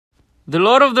The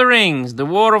Lord of the Rings, The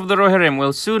War of the Rohirrim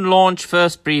will soon launch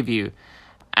first preview,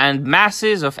 and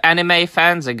masses of anime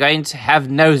fans are going to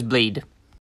have nosebleed.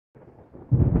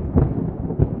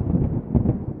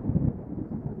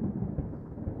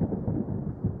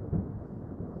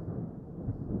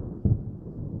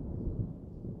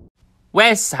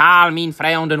 Wes, hall, min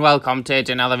friend, and welcome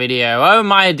to another video. Oh,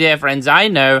 my dear friends, I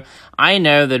know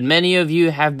that many of you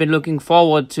have been looking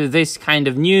forward to this kind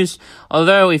of news,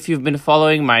 although if you've been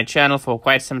following my channel for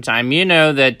quite some time, you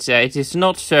know that it is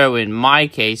not so in my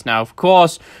case. Now, of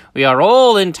course, we are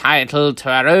all entitled to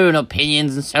our own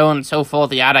opinions and so on and so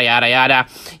forth, yada, yada, yada.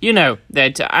 You know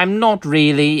that I'm not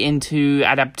really into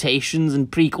adaptations and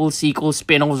prequels, sequels,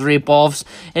 spin-offs, rip-offs,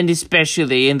 and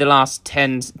especially in the last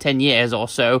 10 years or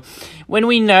so, when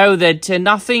we know that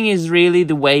nothing is really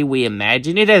the way we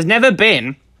imagine. It has never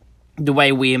been the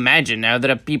way we imagine. Now,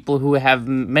 there are people who have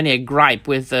many a gripe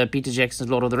with Peter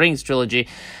Jackson's Lord of the Rings trilogy,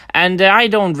 and I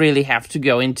don't really have to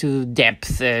go into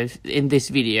depth in this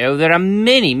video. There are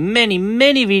many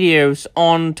videos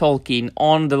on Tolkien,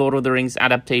 on the Lord of the Rings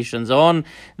adaptations, on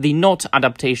the not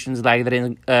adaptations like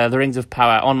the Rings of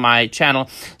Power on my channel,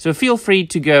 so feel free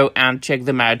to go and check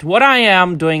them out. What I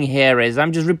am doing here is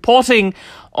I'm just reporting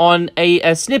on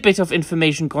a snippet of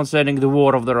information concerning the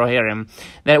War of the Rohirrim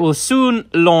that will soon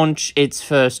launch its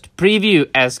first preview,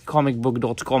 as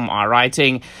comicbook.com are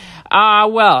writing. I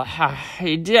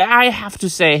have to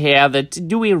say here that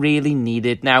do we really need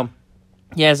it? Now,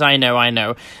 yes, I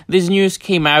know. This news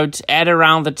came out at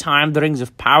around the time the Rings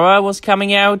of Power was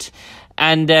coming out,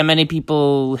 and many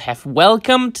people have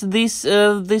welcomed this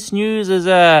news as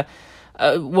a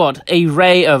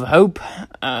ray of hope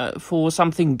for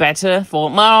something better, for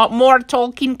more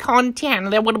Tolkien content.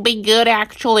 That would be good,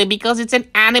 actually, because it's an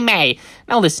anime.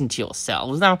 Now listen to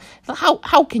yourselves. Now,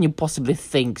 how can you possibly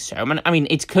think so? I mean,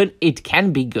 it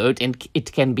can be good and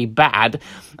it can be bad.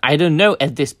 I don't know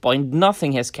at this point.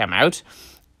 Nothing has come out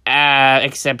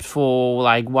except for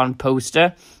like one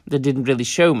poster that didn't really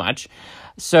show much.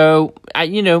 So, I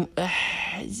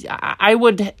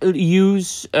would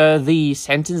use the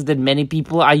sentence that many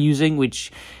people are using,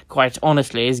 which, quite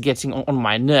honestly, is getting on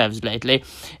my nerves lately.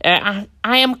 I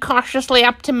am cautiously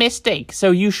optimistic. So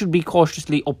you should be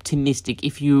cautiously optimistic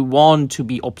if you want to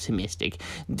be optimistic.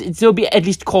 So be at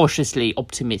least cautiously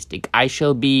optimistic. I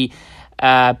shall be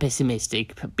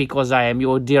pessimistic because I am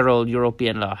your dear old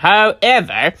European law.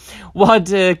 However, what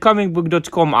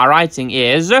comicbook.com are writing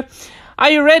is, are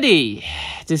you ready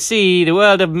to see the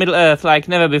world of Middle-earth like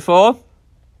never before?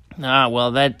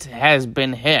 Well, that has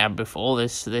been here before,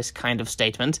 this kind of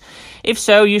statement. If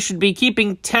so, you should be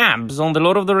keeping tabs on The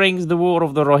Lord of the Rings, The War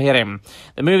of the Rohirrim.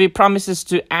 The movie promises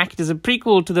to act as a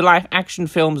prequel to the live-action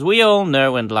films we all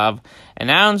know and love.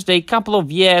 Announced a couple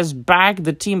of years back,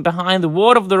 the team behind The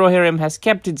War of the Rohirrim has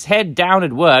kept its head down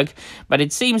at work, but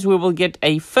it seems we will get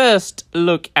a first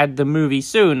look at the movie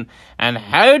soon. And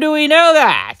how do we know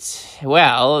that?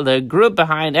 Well, the group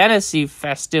behind Annecy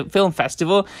Film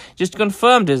Festival just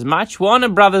confirmed as much. Warner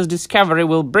Brothers Discovery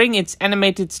will bring its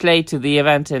animated slate to the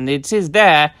event, and it is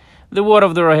there The War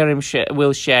of the Rohirrim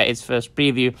will share its first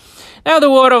preview. Now,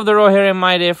 The War of the Rohirrim,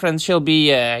 my dear friends, shall be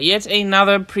yet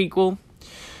another prequel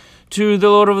to The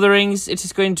Lord of the Rings. It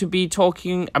is going to be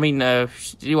telling the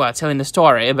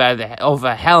story of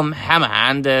Helm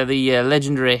Hammerhand, the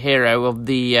legendary hero of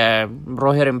the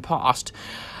Rohirrim past,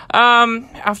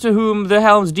 after whom the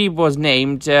Helm's Deep was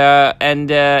named,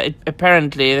 and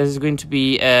apparently this is going to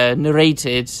be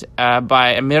narrated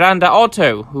by Miranda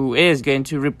Otto, who is going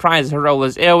to reprise her role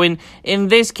as Eowyn, in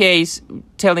this case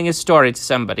telling a story to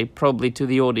somebody, probably to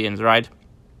the audience, right?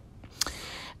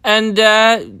 And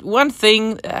one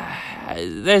thing,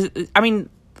 there's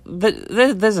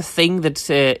a thing that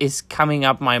is coming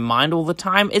up my mind all the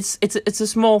time. It's a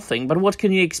small thing, but what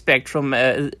can you expect from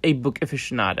a book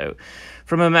aficionado,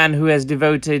 from a man who has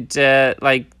devoted a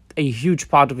huge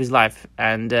part of his life,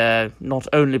 and not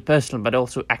only personal but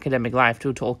also academic life,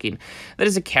 to Tolkien? There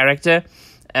is a character.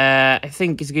 I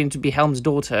think it's going to be Helm's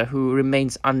daughter, who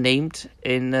remains unnamed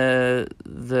in the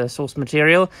source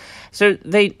material. So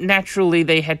they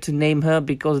had to name her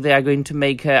because they are going to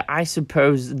make her, I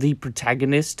suppose, the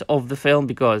protagonist of the film,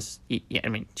 because,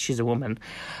 she's a woman.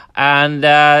 And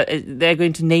they're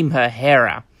going to name her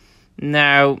Hera.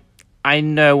 Now, I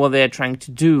know what they're trying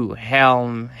to do.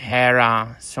 Helm,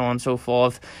 Hera, so on and so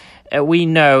forth. We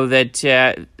know that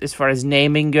as far as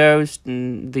naming goes,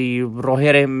 the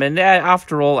Rohirrim, and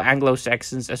after all,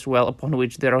 Anglo-Saxons as well, upon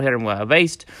which the Rohirrim were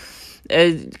based,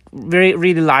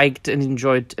 really liked and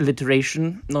enjoyed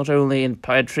alliteration, not only in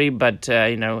poetry, but,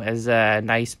 as a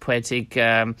nice poetic,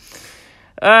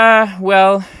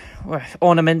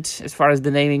 ornament as far as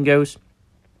the naming goes.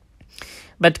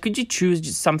 But could you choose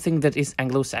just something that is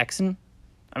Anglo-Saxon?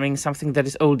 I mean, something that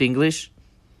is Old English?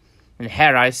 And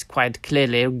Hera is quite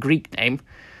clearly a Greek name.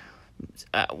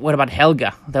 What about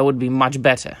Helga? That would be much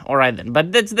better. All right then.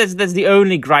 But that's the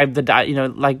only gripe that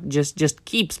I, just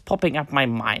keeps popping up my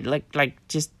mind, like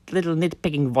just little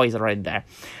nitpicking voice right there.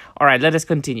 All right, let us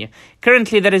continue.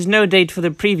 Currently, there is no date for the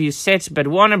preview set, but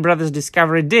Warner Brothers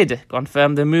Discovery did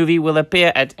confirm the movie will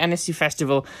appear at Annecy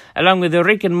Festival along with the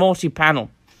Rick and Morty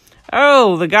panel.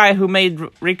 Oh, the guy who made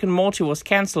Rick and Morty was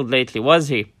cancelled lately, was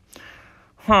he?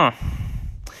 Huh.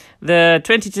 The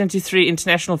 2023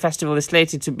 International Festival is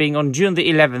slated to be on June the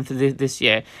 11th this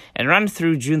year and run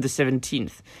through June the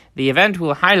 17th. The event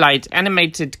will highlight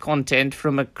animated content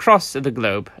from across the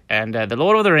globe, and The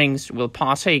Lord of the Rings will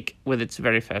partake with its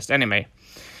very first anime.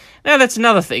 Now, that's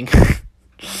another thing.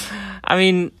 I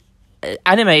mean,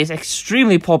 anime is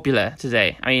extremely popular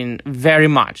today. I mean, very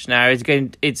much. Now,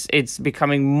 it's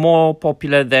becoming more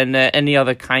popular than any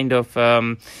other kind of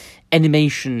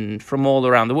animation from all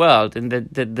around the world, and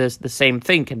the same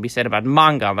thing can be said about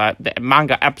manga. That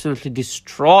manga absolutely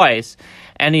destroys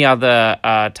any other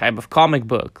type of comic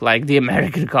book, like the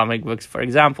American comic books, for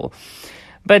example.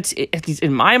 But at least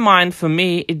in my mind, for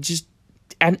me,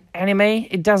 an anime,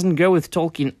 it doesn't go with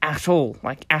Tolkien at all,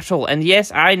 And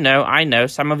yes, I know,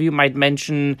 some of you might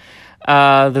mention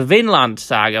the Vinland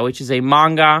Saga, which is a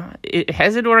manga.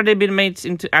 Has it already been made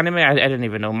into anime? I don't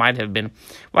even know, might have been.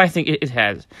 Well, I think it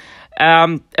has.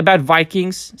 About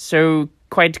Vikings, so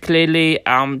quite clearly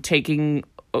taking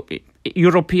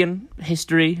European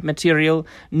history material,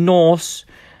 Norse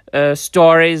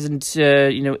stories, and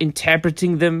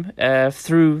interpreting them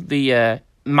through the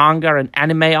manga and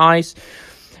anime eyes.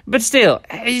 But still,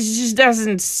 it just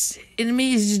doesn't. In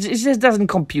me, it just doesn't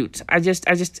compute. I just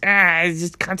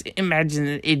can't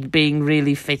imagine it being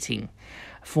really fitting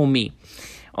for me.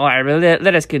 All right, well,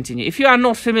 let us continue. If you are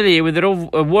not familiar with the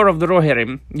War of the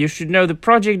Rohirrim, you should know the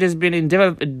project has been in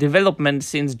development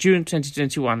since June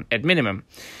 2021 at minimum.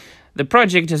 The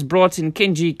project has brought in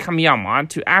Kenji Kamiyama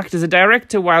to act as a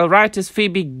director, while writers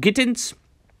Phoebe Gittins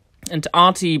and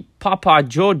Artie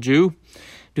Papageorgiou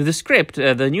do the script.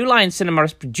 The New Line Cinema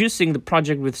is producing the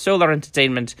project with Solar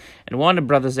Entertainment and Warner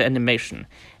Brothers Animation.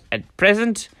 At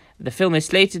present, the film is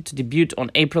slated to debut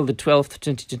on April the 12th,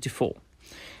 2024.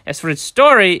 As for its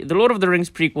story, the Lord of the Rings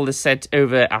prequel is set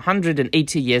over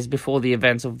 180 years before the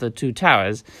events of the Two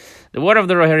Towers. The War of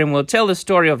the Rohirrim will tell the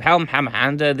story of Helm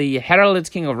Hammerhand, the heralded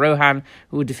king of Rohan,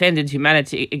 who defended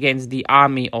humanity against the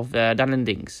army of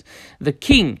Dunlendings. The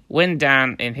king went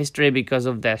down in history because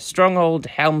of their stronghold.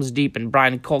 Helm's Deep and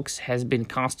Brian Cox has been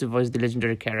cast to voice the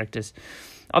legendary characters.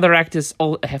 Other actors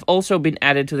have also been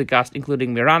added to the cast,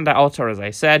 including Miranda Otto, as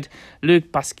I said,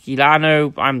 Luke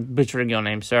Pasquilano, I'm butchering your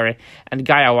name, sorry, and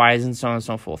Gaia Wise, and so on and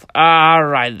so forth.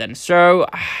 Alright then, so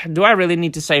do I really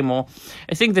need to say more?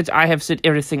 I think that I have said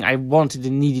everything I wanted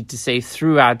and needed to say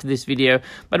throughout this video,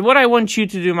 but what I want you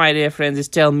to do, my dear friends, is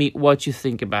tell me what you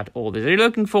think about all this. Are you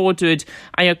looking forward to it?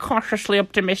 Are you cautiously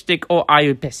optimistic, or are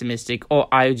you pessimistic, or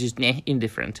are you just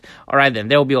indifferent? Alright then,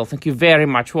 that will be all. Thank you very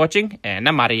much for watching, and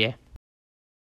Namarie.